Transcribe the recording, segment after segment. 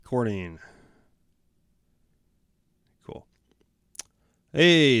recording. Cool.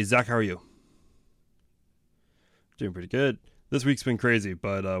 Hey, Zach, how are you? Doing pretty good. This week's been crazy,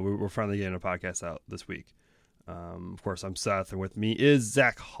 but we're finally getting a podcast out this week. Of course, I'm Seth, and with me is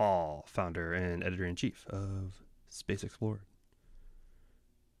Zach Hall, founder and editor-in-chief of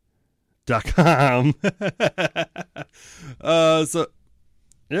SpaceXplorer.com.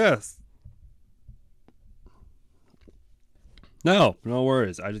 Yes. No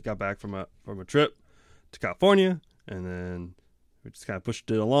worries. I just got back from a trip to California, and then we just kind of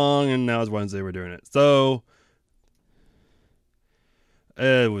pushed it along, and now it's Wednesday. We're doing it. So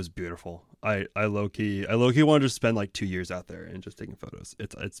it was beautiful. I low key wanted to spend like 2 years out there and just taking photos.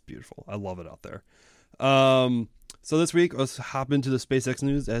 It's beautiful. I love it out there. So this week let's hop into the SpaceX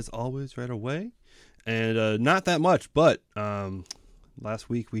news as always right away, and not that much, but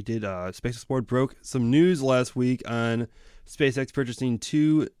last week we did SpaceX board broke some news last week on SpaceX purchasing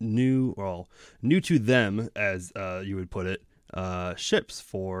two new to them, as you would put it, ships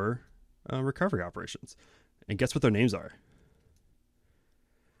for recovery operations. And guess what their names are?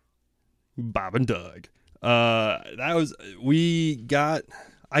 Bob and Doug. I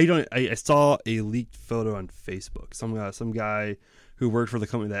saw a leaked photo on Facebook. Some guy who worked for the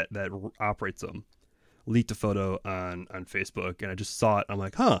company that operates them leaked a photo on Facebook, and I just saw it. I'm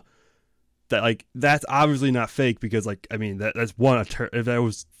like, that's obviously not fake, because that's one. If that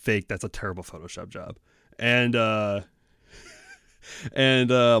was fake, that's a terrible Photoshop job. And I'm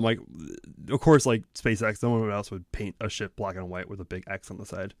like, of course, like SpaceX, no one else would paint a ship black and white with a big X on the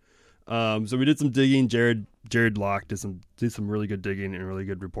side. So we did some digging. Jared Locke did some really good digging and really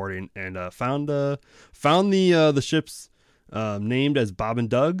good reporting, and found the ships named as Bob and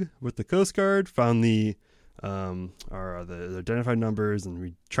Doug with the Coast Guard. Found the identified numbers, and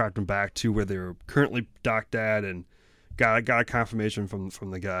we tracked them back to where they were currently docked at, and got a confirmation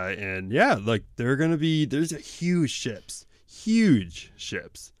from the guy. And yeah, like there's huge ships.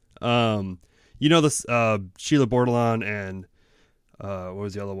 This Sheila Bordelon and what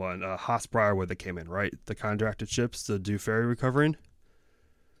was the other one? Haas Briarwood that came in, right? The contracted ships to do ferry recovering.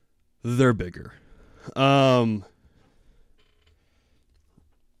 They're bigger.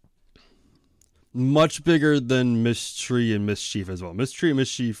 Much bigger than Mystery and Mischief as well. Mystery and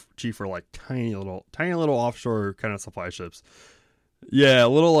Mischief are like tiny little offshore kind of supply ships. Yeah,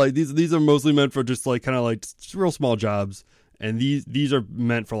 little like these are mostly meant for just like kind of like just real small jobs, and these are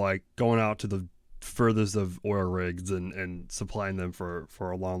meant for like going out to the furthest of oil rigs and supplying them for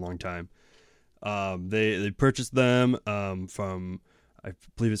a long time. They purchased them from, I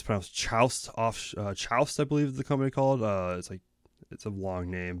believe it's pronounced Choust Choust, I believe is the company called. It's a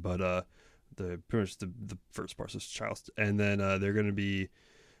long name, but pretty much the first part is Choust, and then they're going to be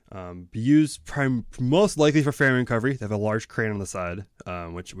used most likely for ferry recovery. They have a large crane on the side,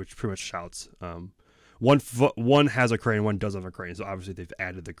 which pretty much shouts. One has a crane, one doesn't have a crane, so obviously they've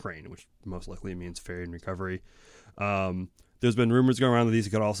added the crane, which most likely means ferry and recovery. There's been rumors going around that these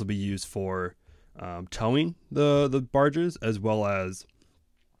could also be used for towing the barges, as well as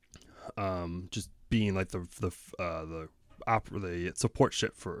just being like the support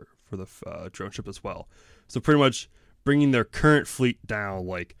ship for the drone ship as well. So pretty much bringing their current fleet down,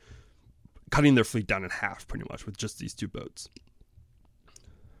 like cutting their fleet down in half, pretty much, with just these two boats.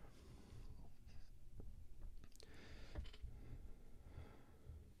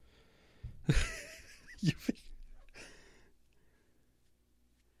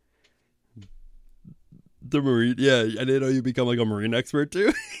 The marine, yeah, I didn't know you become like a marine expert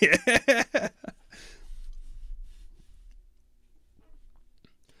too. Yeah.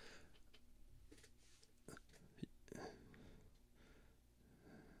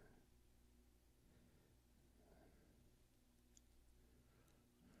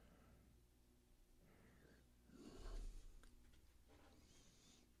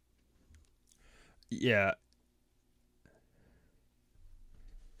 Yeah.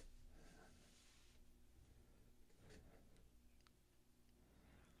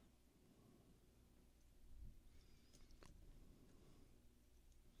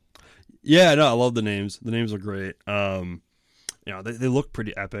 Yeah, no, I love the names. The names are great. They look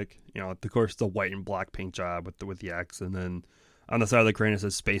pretty epic. Of course, the white and black paint job with the X, and then on the side of the crane it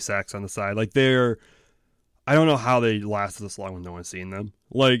says SpaceX on the side. Like I don't know how they lasted this long when no one's seen them.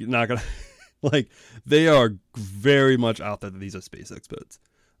 Like, not gonna, like they are very much out there that these are SpaceX boats.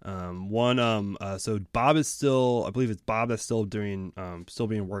 So Bob is still, I believe it's Bob that's still being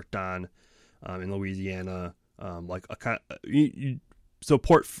worked on, in Louisiana. So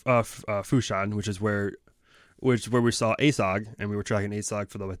Port Fourchon, which is where we saw ASOG, and we were tracking ASOG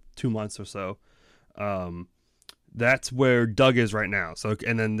for 2 months or so. That's where Doug is right now. So,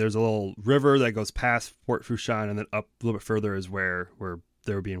 and then there's a little river that goes past Port Fushan, and then up a little bit further is where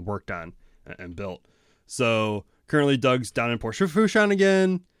they're being worked on and built. So currently, Doug's down in Port Fushan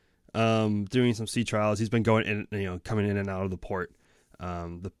again, doing some sea trials. He's been going in, coming in and out of the port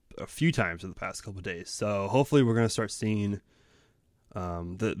a few times in the past couple of days. So hopefully, we're going to start seeing.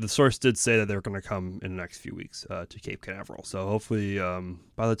 The source did say that they're going to come in the next few weeks to Cape Canaveral. So hopefully,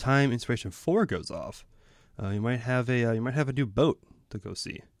 by the time Inspiration 4 goes off, you might have a new boat to go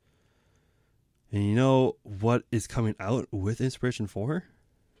see. And you know what is coming out with Inspiration 4?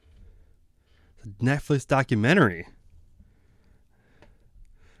 The Netflix documentary.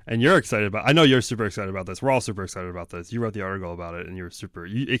 And you're excited about. I know you're super excited about this. We're all super excited about this. You wrote the article about it, and you were super.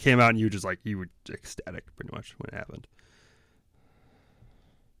 It came out, and you were ecstatic pretty much when it happened.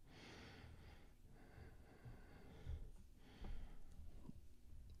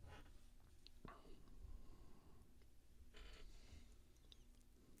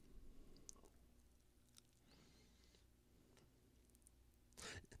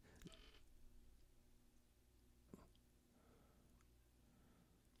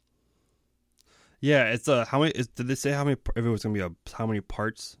 Yeah, it's how many? Did they say how many? If it was gonna be how many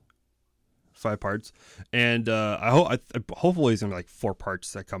parts? 5 parts, and hopefully it's gonna be like 4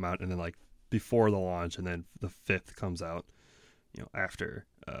 parts that come out, and then like before the launch, and then the 5th comes out, after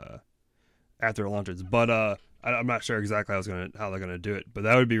it launches. But I'm not sure exactly how they're gonna do it, but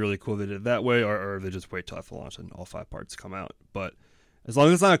that would be really cool if they did it that way, or they just wait till after launch and all 5 parts come out. But as long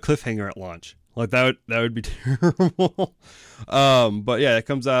as it's not a cliffhanger at launch, like that would be terrible. But yeah, it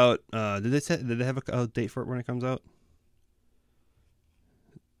comes out. Did they have a date for it when it comes out?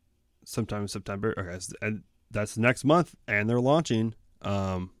 Sometime in September. Okay, and that's next month, and they're launching.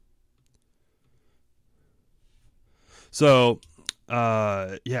 So,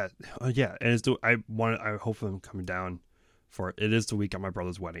 yeah, and I hope I'm coming down for it. It is the week of my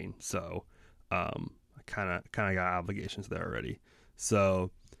brother's wedding, so I kind of got obligations there already.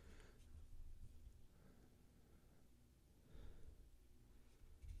 So.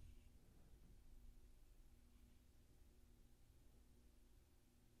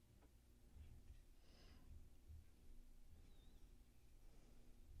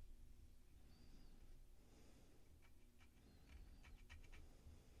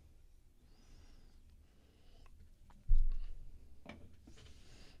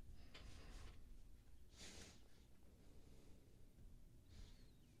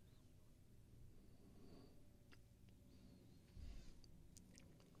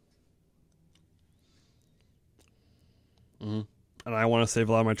 Mm-hmm. And I want to save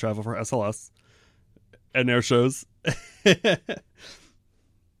a lot of my travel for SLS and air shows.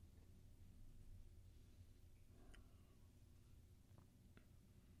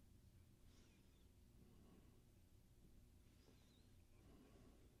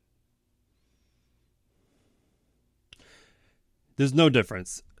 There's no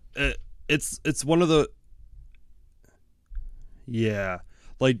difference. It's one of the yeah.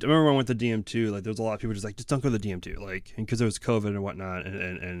 Like I remember when I went to DM2, like there was a lot of people just don't go to the DM2, like because there was COVID and whatnot,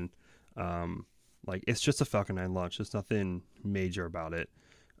 and like it's just a Falcon 9 launch. There's nothing major about it,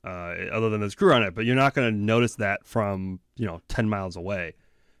 other than there's crew on it. But you're not going to notice that from 10 miles away.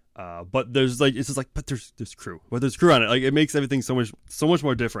 But there's like it's just like but there's crew. But there's crew on it. Like it makes everything so much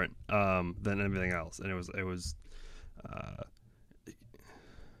more different than everything else. And it was uh,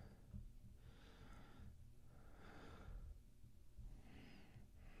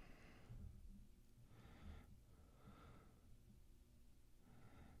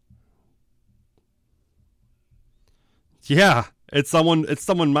 yeah. It's someone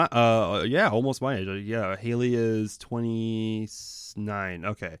my yeah, almost my age. Yeah, Haley is 29.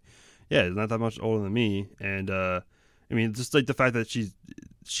 Okay. Yeah, not that much older than me. And I mean, just like the fact that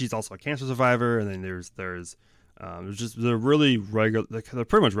she's also a cancer survivor, and then there's just they're really regular. They're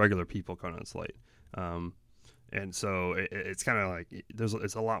pretty much regular people coming on Slate. Um, and so it's kind of like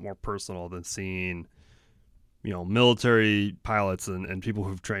it's a lot more personal than seeing military pilots and people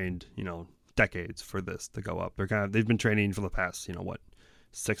who've trained decades for this to go up. They've been training for the past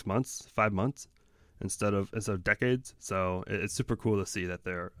 6 months, 5 months instead of decades. So it's super cool to see that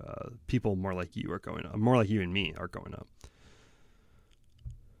there people more like you are going up, more like you and me are going up.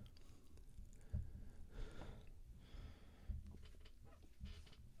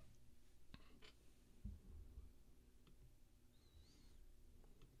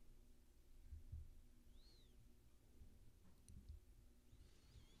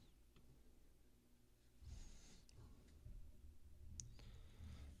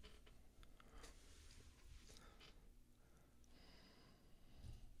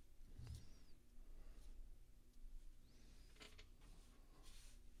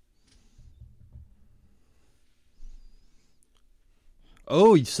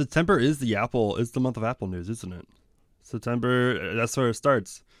 Oh, September is the month of Apple news, isn't it? September, that's where it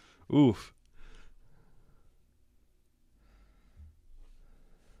starts. Oof.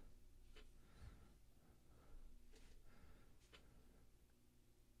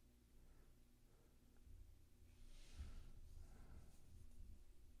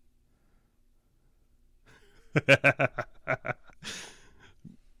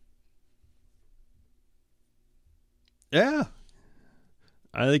 Yeah,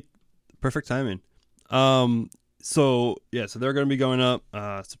 I think perfect timing. So they're going to be going up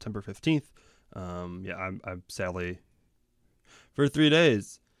September 15th. Yeah, I'm sadly for 3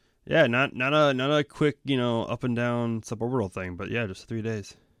 days. Yeah, not a quick up and down suborbital thing, but yeah, just 3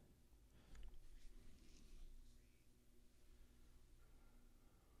 days.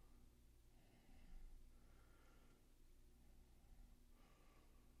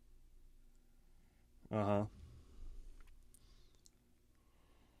 Uh huh.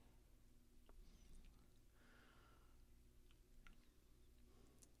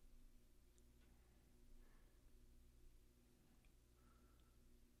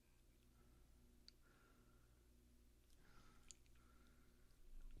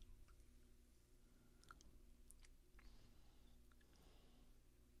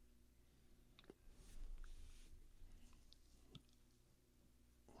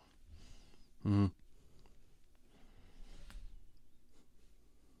 Hmm.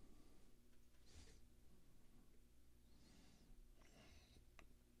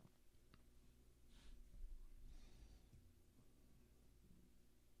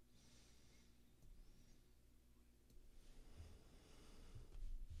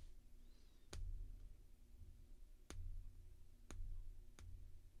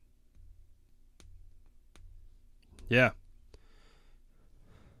 Yeah,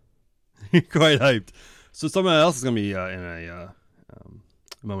 quite hyped. So someone else is going to be in um,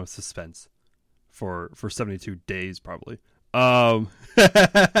 a moment of suspense for 72 days probably. Um,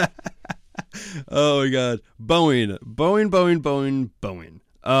 oh my god, Boeing.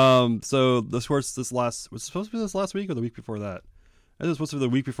 So was it supposed to be this last week or the week before that? I think it was supposed to be the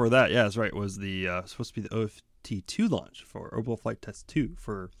week befed that. Yeah, that's right. It was the supposed to be the OFT2 launch for Orbital Flight Test 2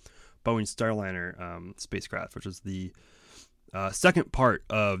 for Boeing Starliner spacecraft, which is the second part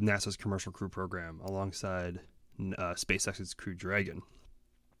of NASA's Commercial Crew Program alongside SpaceX's Crew Dragon.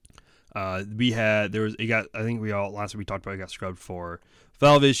 We had there was it got I think we all last week we talked about it got scrubbed for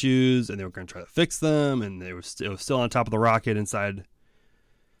valve issues and they were going to try to fix them and it was still on top of the rocket inside.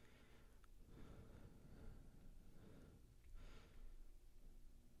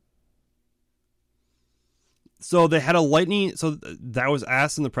 So they had a lightning. So that was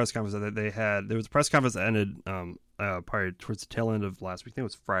asked in the press conference that they had. There was a press conference that ended probably towards the tail end of last week. I think it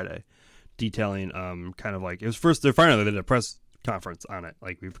was Friday, detailing kind of like it was first. They're finally they did a press conference on it.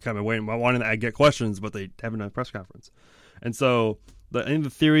 Like we've kind of waiting, wanting to get questions, but they haven't done a press conference. And so I think the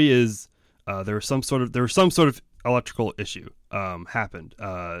theory is there was some sort of electrical issue happened.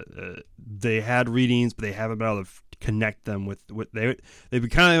 They had readings, but they haven't been able to connect them with they've been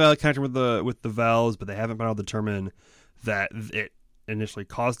kind of connecting with the valves, but they haven't been able to determine that it initially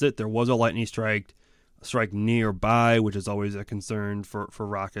caused it. There was a lightning strike nearby, which is always a concern for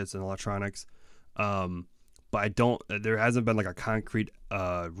rockets and electronics. But there hasn't been like a concrete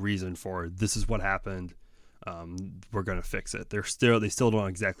reason for this is what happened. We're gonna fix it. They still don't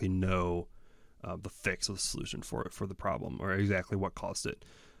exactly know the fix or the solution for the problem or exactly what caused it.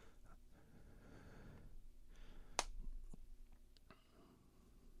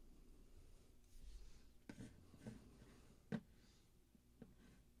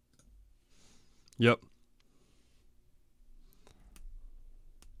 Yep.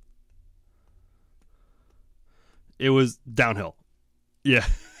 It was downhill. Yeah.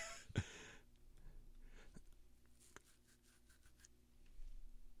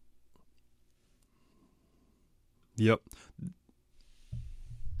 Yep.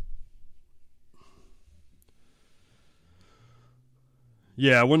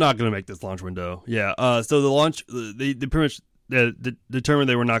 Yeah, we're not going to make this launch window. Yeah. So the launch, they pretty much determined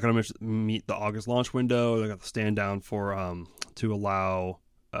they were not going to meet the August launch window. They got to stand down for to allow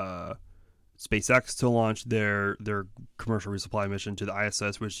SpaceX to launch their commercial resupply mission to the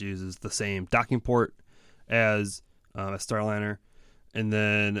ISS, which uses the same docking port as a Starliner. And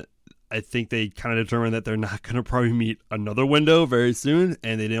then I think they kind of determined that they're not going to probably meet another window very soon,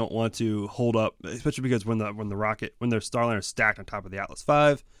 and they don't want to hold up, especially because when their Starliner is stacked on top of the Atlas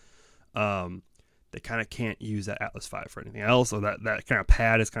V, they kind of can't use that Atlas V for anything else. So that kind of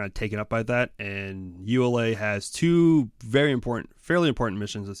pad is kind of taken up by that. And ULA has two fairly important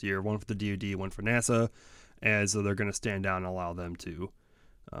missions this year, one for the DoD, one for NASA. And so they're going to stand down and allow them to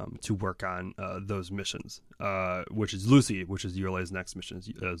to work on those missions, which is Lucy, which is ULA's next mission.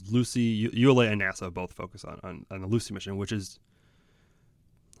 Lucy, ULA and NASA both focus on the Lucy mission, which is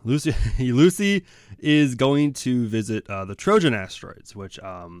Lucy. Lucy is going to visit the Trojan asteroids, which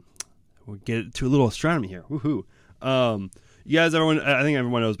we'll get to a little astronomy here. Woohoo! You guys, I think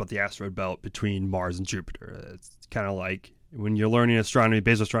everyone knows about the asteroid belt between Mars and Jupiter. It's kind of like when you're learning astronomy,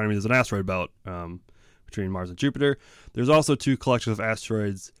 basic astronomy, there's an asteroid belt between Mars and Jupiter. There's also two collections of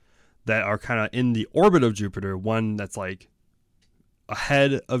asteroids that are kind of in the orbit of Jupiter. One that's like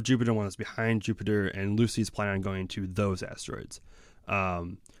ahead of Jupiter, one that's behind Jupiter, and Lucy's planning on going to those asteroids. They're a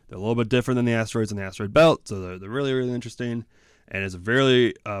little bit different than the asteroids in the asteroid belt, so they're really, really interesting. And it's a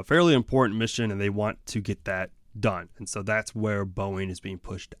fairly important mission, and they want to get that done. And so that's where Boeing is being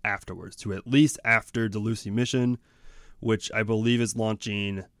pushed afterwards, to at least after the Lucy mission, which I believe is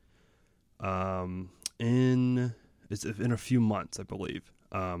launching in a few months, I believe.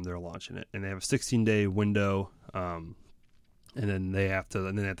 They're launching it, and they have a 16-day window, and then they have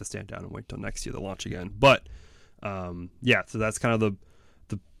to stand down and wait till next year to launch again. But so that's kind of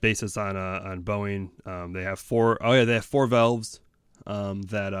the basis on Boeing. They have four valves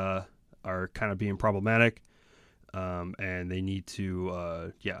that are kind of being problematic. And they need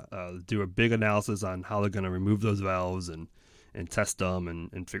to do a big analysis on how they're going to remove those valves and test them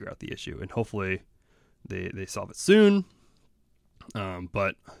and figure out the issue. And hopefully they solve it soon.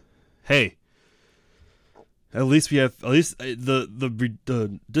 But hey, at least the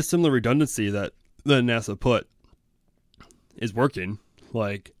dissimilar redundancy that NASA put is working.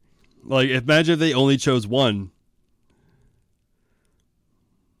 Like imagine if they only chose one.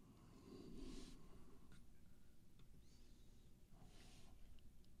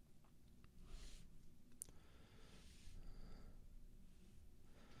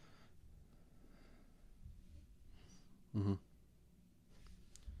 Mm-hmm.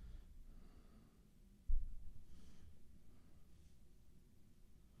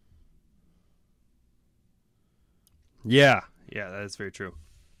 Yeah, that is very true.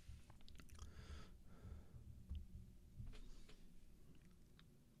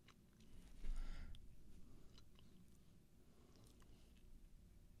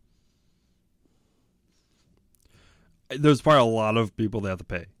 There's probably a lot of people they have to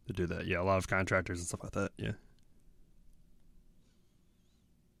pay to do that. Yeah, a lot of contractors and stuff like that. Yeah.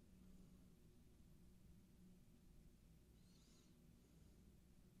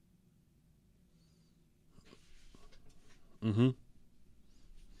 Mm-hmm.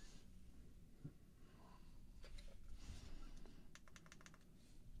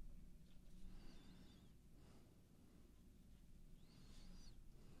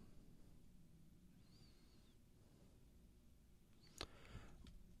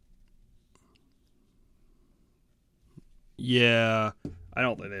 Yeah, I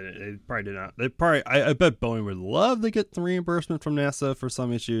don't think they probably did not. They probably, I bet Boeing would love to get the reimbursement from NASA for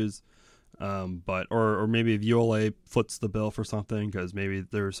some issues, but or maybe if ULA foots the bill for something because maybe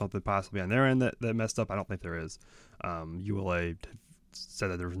there's something possibly on their end that messed up. I don't think there is. ULA said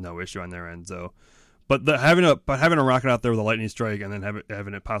that there was no issue on their end, so. But having a rocket out there with a lightning strike and then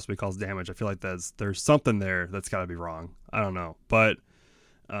having it possibly cause damage, I feel like there's something there that's got to be wrong. I don't know, but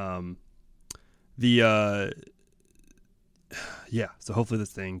the so hopefully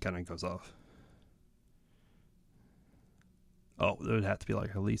this thing kind of goes off. Oh, there would have to be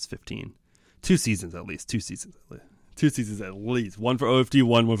like at least 15. 2 seasons at least. 2 seasons at least. 2 seasons at least. One for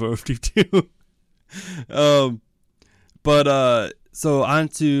OFT1, one for OFT2. So on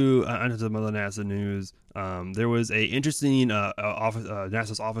to some other NASA news. There was a interesting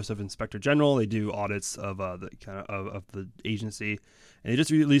NASA's Office of Inspector General. They do audits of the agency, and they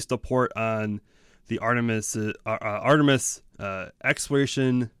just released a report on the Artemis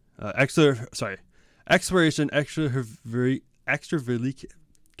exploration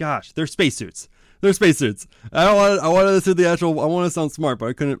gosh, they're spacesuits. They're spacesuits. I wanted to say the actual. I want to sound smart, but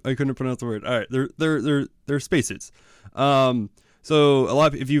I couldn't pronounce the word. All right, they're spacesuits. So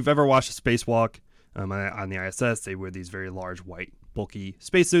if you've ever watched a spacewalk on the ISS, they wear these very large, white, bulky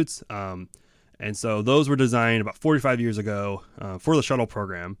spacesuits. And so those were designed about 45 years ago for the shuttle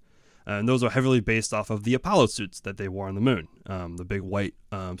program. And those are heavily based off of the Apollo suits that they wore on the moon. The big white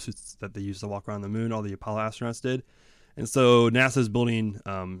suits that they used to walk around the moon, all the Apollo astronauts did. And so NASA is building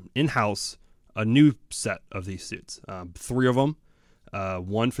in-house a new set of these suits. 3 of them.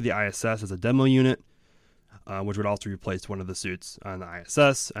 One for the ISS as a demo unit, which would also replace one of the suits on the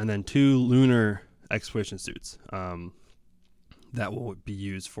ISS. And then 2 lunar exploration suits that will be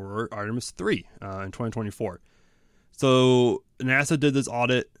used for Artemis 3 in 2024. So NASA did this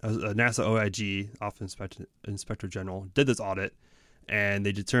audit, NASA OIG, Office Inspector General, did this audit, and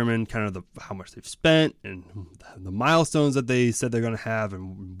they determined kind of how much they've spent and the milestones that they said they're going to have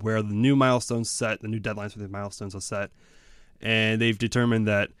and where the new milestones set, the new deadlines for the milestones are set. And they've determined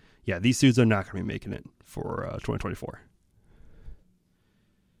that, yeah, these suits are not going to be making it for 2024.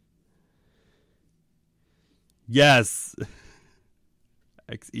 Yes.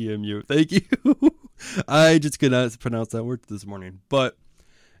 XEMU. Thank you. I just could not pronounce that word this morning. But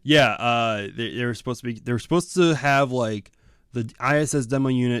yeah, they were supposed to have like the ISS demo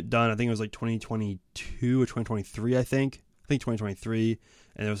unit done. I think it was like 2022 or 2023. I think 2023,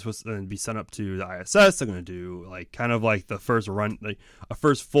 and it was supposed to then be sent up to the ISS. They're going to do like kind of like the first run, like a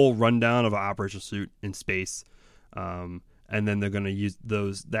first full rundown of an operational suit in space, and then they're going to use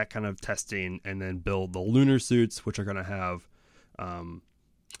that kind of testing and then build the lunar suits, which are going to have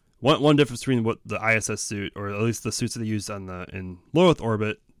one difference between what the ISS suit, or at least the suits that they use in low Earth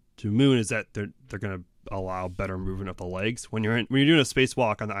orbit to Moon, is that they're going to allow better movement of the legs. When you're doing a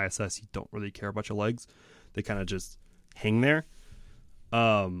spacewalk on the ISS, you don't really care about your legs; they kind of just hang there.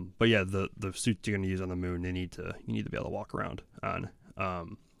 But yeah, the suits you're going to use on the Moon, you need to be able to walk around on.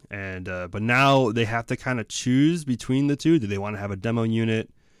 But now they have to kind of choose between the two. Do they want to have a demo unit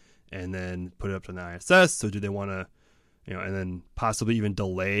and then put it up to the ISS? So do they want to, and then possibly even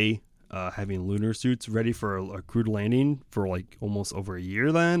delay having lunar suits ready for a crewed landing for like almost over a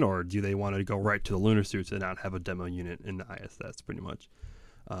year then? Or do they want to go right to the lunar suits and not have a demo unit in the ISS pretty much?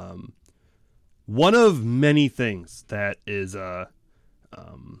 One of many things that is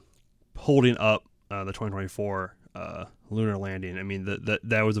holding up the 2024 lunar landing. I mean,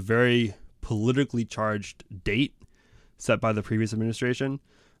 that was a very politically charged date set by the previous administration.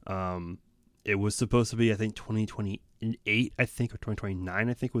 It was supposed to be, I think, 2028, I think, or 2029,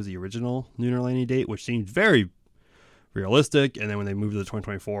 I think was the original lunar landing date, which seemed very realistic. And then when they moved to the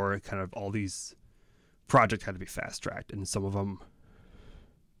 2024, kind of all these projects had to be fast tracked, and some of them.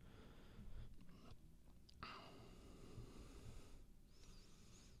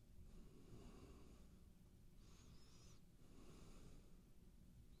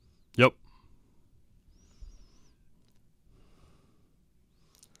 Yep.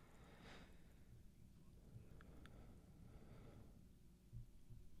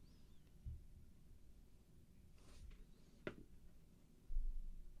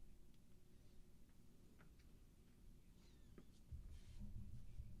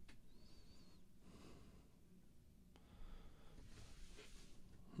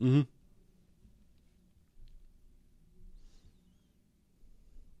 Mm-hmm.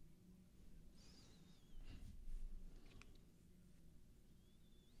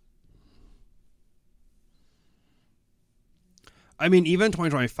 I mean, even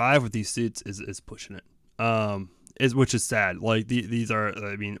 2025 with these suits is pushing it. Which is sad. Like these are,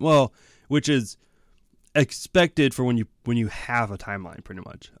 I mean, well, which is expected for when you have a timeline, pretty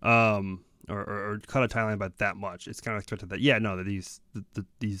much. Or cut a timeline by that much. It's kind of expected that that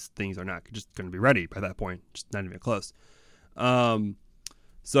these things are not just going to be ready by that point. Just not even close.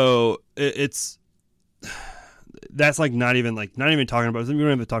 So it's. That's like not even talking about. We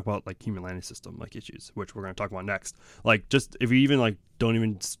don't even talk about like human landing system like issues, which we're going to talk about next. Like, just if you even like don't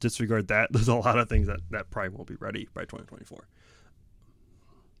even disregard that, there's a lot of things that probably won't be ready by 2024.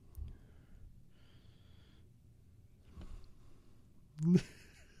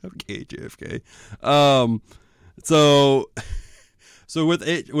 Okay, JFK. So with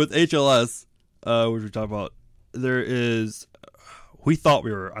HLS, which we talked about, there is. I thought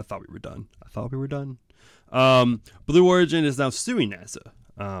we were done. Blue Origin is now suing NASA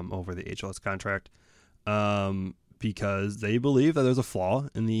over the HLS contract because they believe that there's a flaw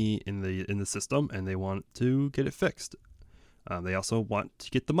in the system and they want to get it fixed. They also want to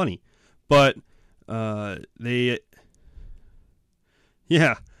get the money, but they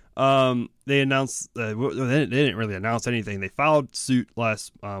announced they didn't really announce anything. They filed suit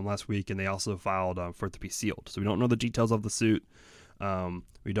last week, and they also filed for it to be sealed. So we don't know the details of the suit.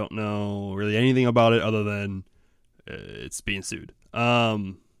 We don't know really anything about it other than it's being sued.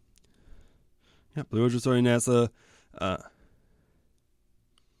 Blue Origin suing NASA.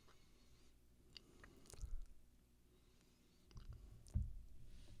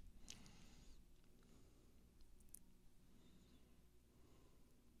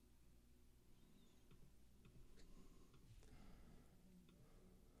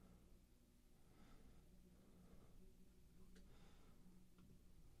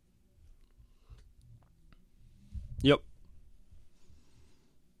 Yep.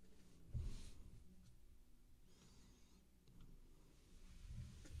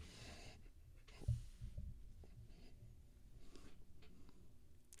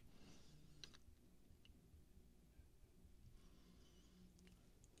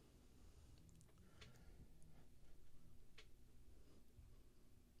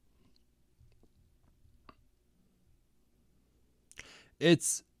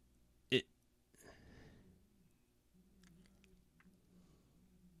 it's it.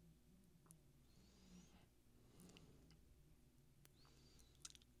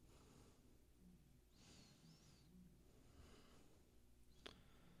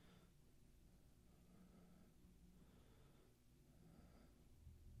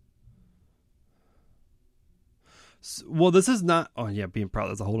 Well, this is not. Oh yeah, being proud.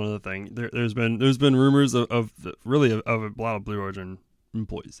 That's a whole other thing. There's been rumors of really of a lot of Blue Origin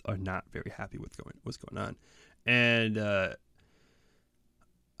employees are not very happy with what's going on, and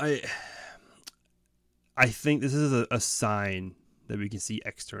I I think this is a sign that we can see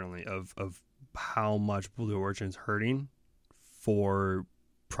externally of how much Blue Origin is hurting for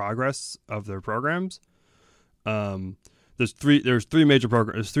progress of their programs. Um, there's three major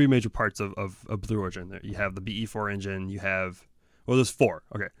parts of Blue Origin. There you have the BE4 engine. You have there's four.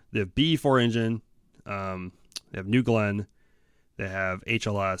 Okay, they have BE4 engine. They have New Glenn. They have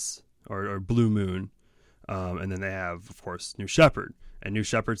HLS or Blue Moon, and then they have, of course, New Shepard. And New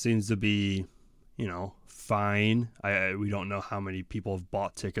Shepard seems to be, fine. We don't know how many people have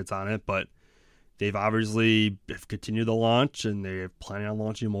bought tickets on it, but they've obviously continued the launch, and they're planning on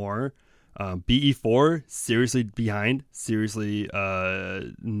launching more. BE4 seriously behind, seriously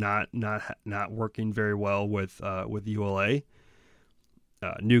not working very well with ULA.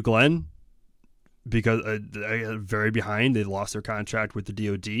 New Glenn, because they're very behind. They lost their contract with the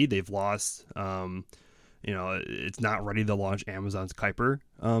DoD. They've lost, it's not ready to launch Amazon's Kuiper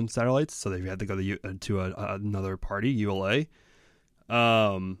satellites, so they've had to go to another party, ULA.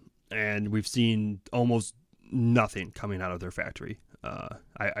 And we've seen almost nothing coming out of their factory.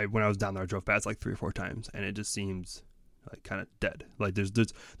 I when I was down there, I drove past like 3 or 4 times, and it just seems like kind of dead. Like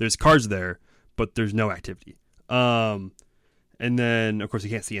there's cars there, but there's no activity. And then, of course, you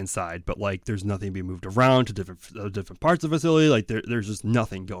can't see inside, but like there's nothing being moved around to different parts of the facility. Like there's just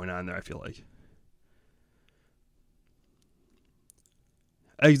nothing going on there, I feel like.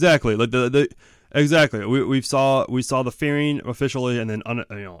 Exactly. Like exactly. We saw the fairing officially, and then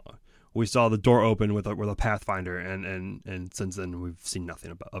we saw the door open with a Pathfinder, and since then we've seen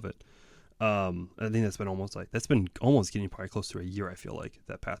nothing of it. I think that's been almost getting probably close to a year. I feel like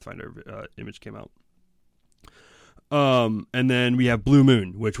that Pathfinder image came out. And then we have Blue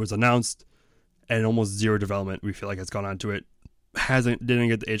Moon, which was announced and almost zero development. We feel like it's gone on to it. Didn't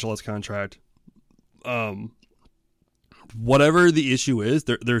get the HLS contract. Whatever the issue is,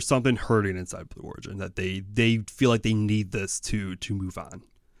 there's something hurting inside Blue Origin that they feel like they need this to move on,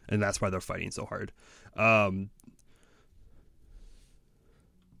 and that's why they're fighting so hard.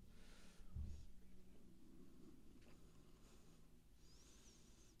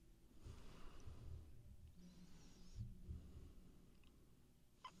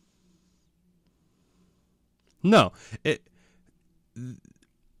 No, it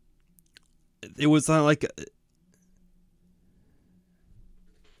was not like.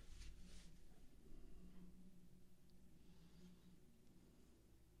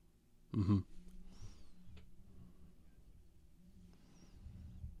 Mm-hmm.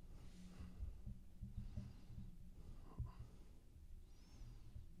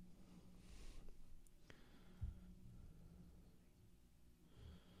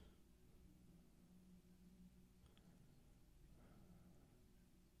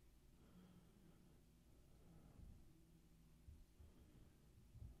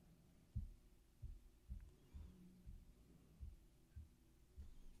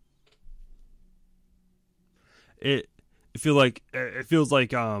 It feels like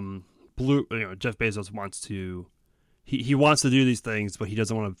Blue Jeff Bezos wants to he wants to do these things, but he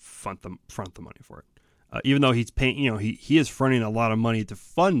doesn't want to front the money for it. Even though he's paying, he is fronting a lot of money to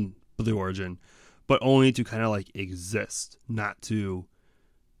fund Blue Origin, but only to kind of like exist, not to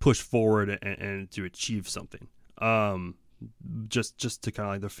push forward and to achieve something. Just to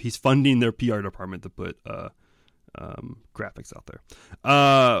kind of like he's funding their PR department to put graphics out there.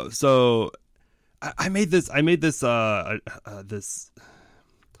 So I made this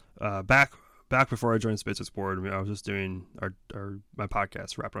back before I joined SpaceX board. I was just doing my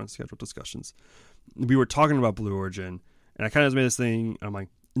podcast, Wrap Around Scheduled Discussions. We were talking about Blue Origin, and I kind of made this thing. I'm like,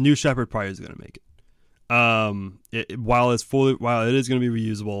 New Shepard probably is going to make it. While it is going to be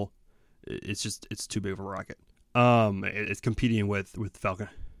reusable, it's too big of a rocket. It's competing with Falcon.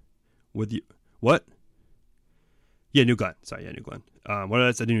 With you, what? Yeah, New Glenn. Sorry, yeah, New Glenn. What did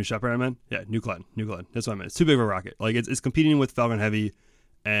I say? New Shepard, I meant? Yeah, New Glenn. That's what I meant. It's too big of a rocket. Like, it's competing with Falcon Heavy,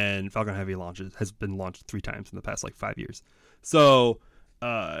 and Falcon Heavy has been launched 3 times in the past, 5 years. So,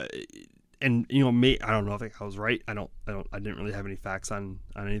 and, I don't know if I was right. I didn't really have any facts on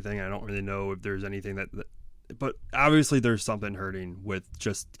anything. I don't really know if there's anything that but obviously there's something hurting with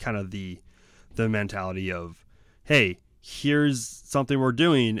just kind of the mentality of, hey, here's something we're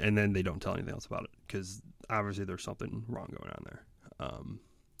doing, and then they don't tell anything else about it, because obviously there's something wrong going on there.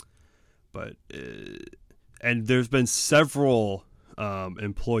 And there's been several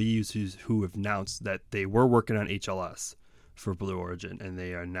employees who have announced that they were working on HLS for Blue Origin, and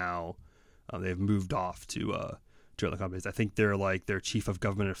they are now they've moved off to other companies. I think they're like their chief of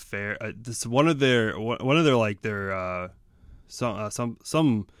government affairs. This one of their like their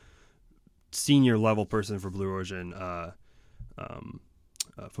some senior level person for Blue Origin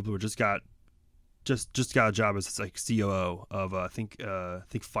just got a job as like COO of I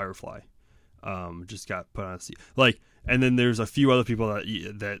think Firefly. Just got put on a seat. Like, and then there's a few other people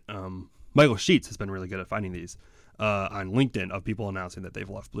that Michael Sheets has been really good at finding these on LinkedIn of people announcing that they've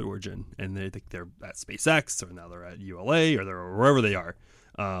left Blue Origin and they think they're at SpaceX, or now they're at ULA, or they're wherever they are.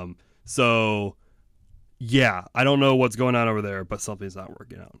 So yeah, I don't know what's going on over there, but something's not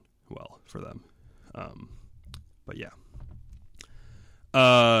working out well for them. But yeah.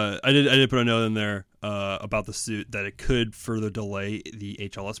 I did put a note in there about the suit that it could further delay the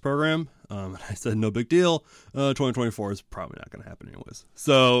HLS program. I said no big deal. 2024 is probably not going to happen anyways.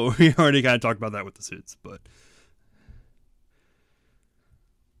 So we already kind of talked about that with the suits, but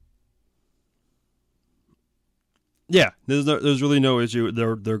yeah, there's really no issue.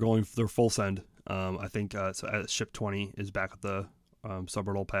 They're full send. I think so. Ship 20 is back at the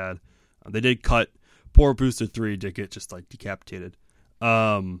suborbital pad. They did cut. Poor Booster 3 did get just like decapitated.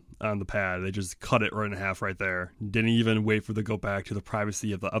 On the pad, they just cut it right in half right there. Didn't even wait for the go back to the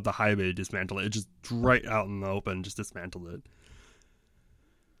privacy of the high bay to dismantle it. It just right out in the open, just dismantled it.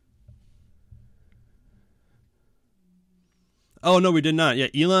 Oh no, we did not. Yeah,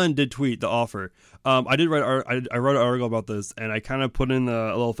 Elon did tweet the offer. I did write. I wrote an article about this, and I kind of put in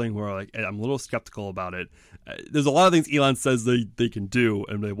a little thing where like I'm a little skeptical about it. There's a lot of things Elon says they can do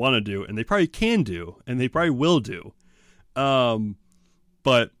and they want to do, and they probably can do, and they probably will do.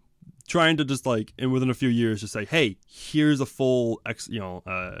 But trying to just like, and within a few years, just say, hey, here's a full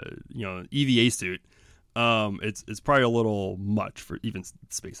EVA suit. It's probably a little much for even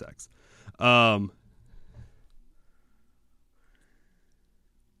SpaceX.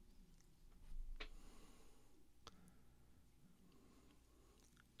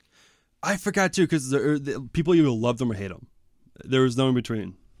 I forgot too, because people either love them or hate them. There was no in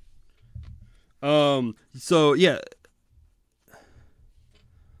between. So yeah.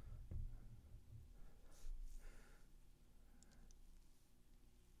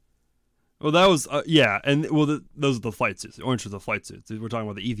 Well, that was yeah, and those are the flight suits. The orange are the flight suits. We're talking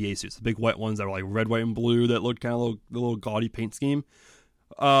about the EVA suits, the big white ones that were like red, white, and blue that looked kind of the little gaudy paint scheme,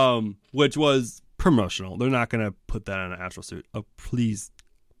 which was promotional. They're not going to put that on an actual suit. Oh, please,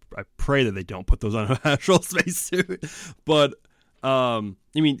 I pray that they don't put those on an actual spacesuit. But I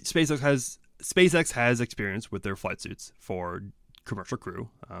mean, SpaceX has experience with their flight suits for commercial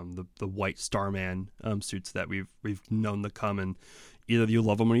crew. The white Starman suits that we've known to come, and either you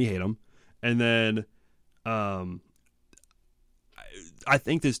love them or you hate them. And then I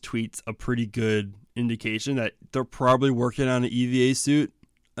think this tweet's a pretty good indication that they're probably working on an EVA suit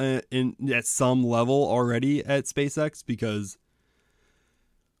at some level already at SpaceX, because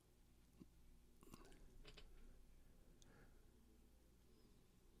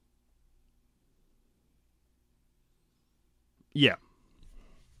yeah.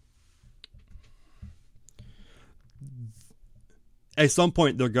 At some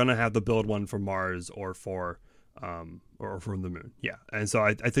point, they're gonna have to build one for Mars or from the moon. Yeah, and so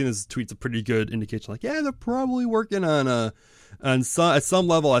I think this tweet's a pretty good indication. Like, yeah, they're probably working on at some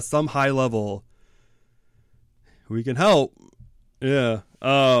level, at some high level. We can help. Yeah.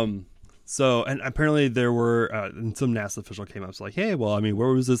 So, and apparently there were and some NASA official came up, so like, hey, well, I mean, where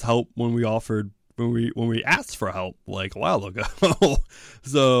was this help when we asked for help like a while ago?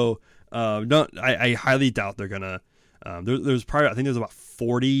 So, I highly doubt they're gonna. There's probably, I think there's about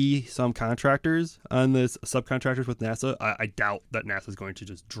 40 some contractors on this, subcontractors with NASA. I doubt that NASA is going to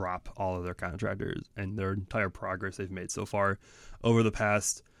just drop all of their contractors and their entire progress they've made so far over the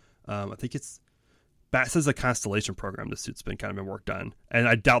past. I think it's BAT says a constellation program. This suit's been worked on, and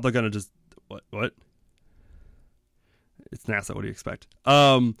I doubt they're going to just what. It's NASA. What do you expect?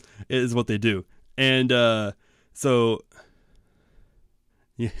 It is what they do, and so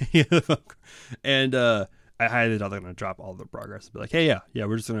yeah, and I highly doubt they're going to drop all the progress and be like, hey, yeah,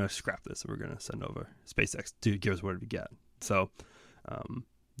 we're just going to scrap this and we're going to send over SpaceX to give us what we get. So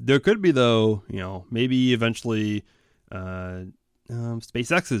there could be, though, maybe eventually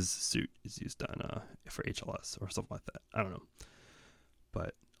SpaceX's suit is used on for HLS or something like that. I don't know.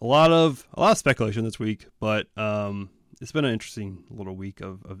 But a lot of speculation this week, but it's been an interesting little week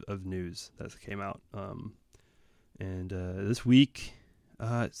of news that came out. And this week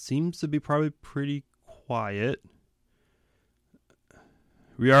it seems to be probably pretty quiet.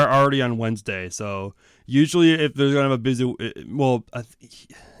 We are already on Wednesday, so usually if there's gonna have a busy,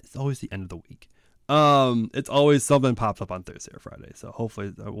 it's always the end of the week. It's always something pops up on Thursday or Friday, so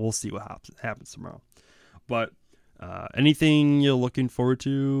hopefully we'll see what happens tomorrow. But anything you're looking forward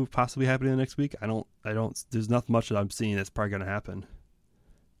to possibly happening next week? I don't. There's not much that I'm seeing that's probably gonna happen.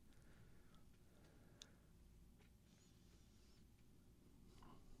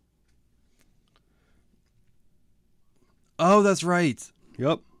 Oh, that's right.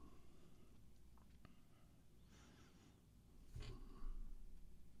 Yep.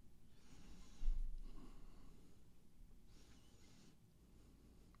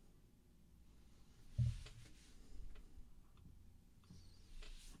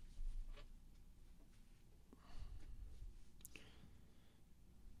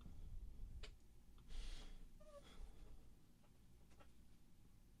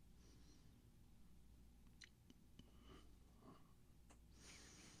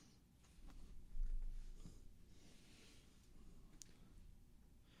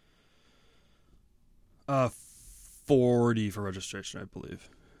 Uh, 40 for registration, I believe.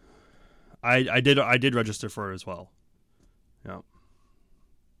 I did register for it as well. Yeah.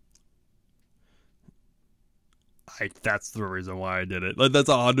 That's the reason why I did it. Like that's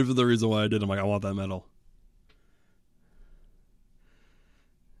 100% the reason why I did it. I'm like, I want that medal.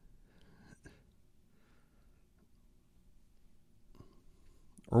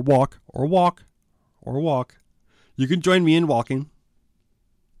 Or walk. You can join me in walking.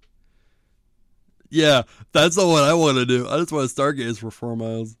 Yeah, that's not what I want to do. I just want to stargaze for 4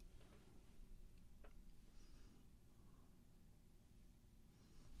 miles.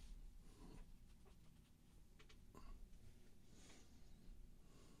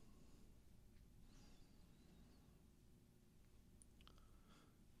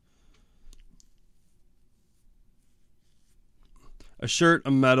 A shirt,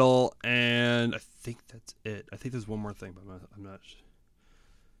 a medal, and I think that's it. I think there's one more thing, but I'm not.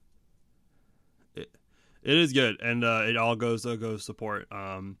 It is good, and it all goes support.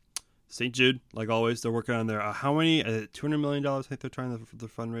 St. Jude, like always, they're working on their how many $200 million. I think they're trying to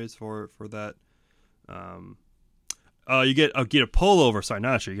fundraise for that. You get a pullover. Sorry,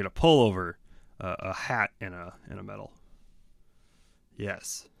 not a shirt. You get a pullover, a hat, and a medal.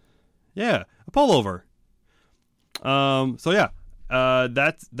 Yes, yeah, a pullover. So yeah,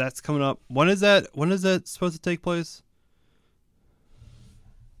 that's coming up. When is that supposed to take place?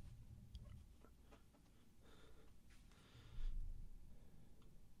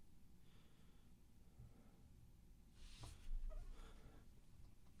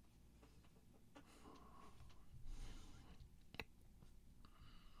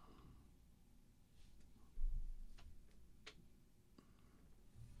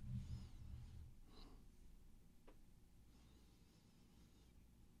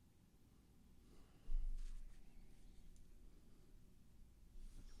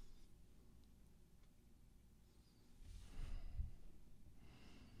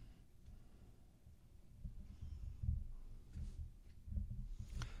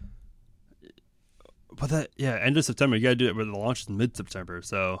 But end of September. You gotta do it, but the launch is mid-September,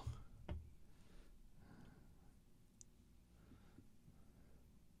 so.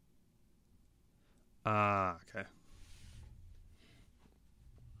 Okay.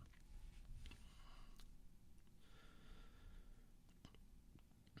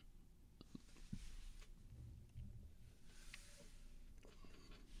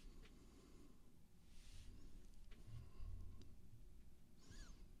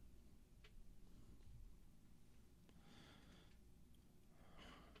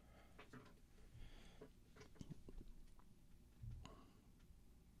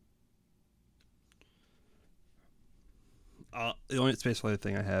 The only space-related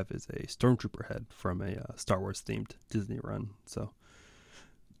thing I have is a Stormtrooper head from a Star Wars-themed Disney run. So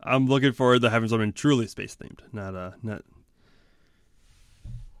I'm looking forward to having something truly space-themed, not.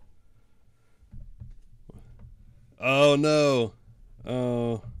 Oh no!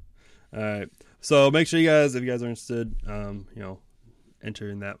 Oh, all right. So make sure you guys, if you guys are interested,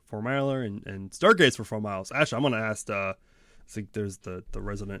 entering that 4 miler and stargaze for 4 miles. Actually, I'm gonna ask. I think there's the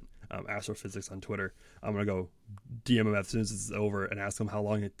resident astrophysics on Twitter. I'm gonna go DM him as soon as this is over and ask him how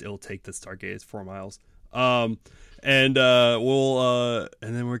long it'll take to stargaze 4 miles. And we'll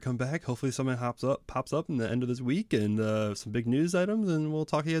and then when we come back, hopefully something pops up in the end of this week and some big news items, and we'll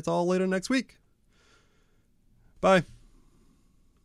talk to you all later next week. Bye.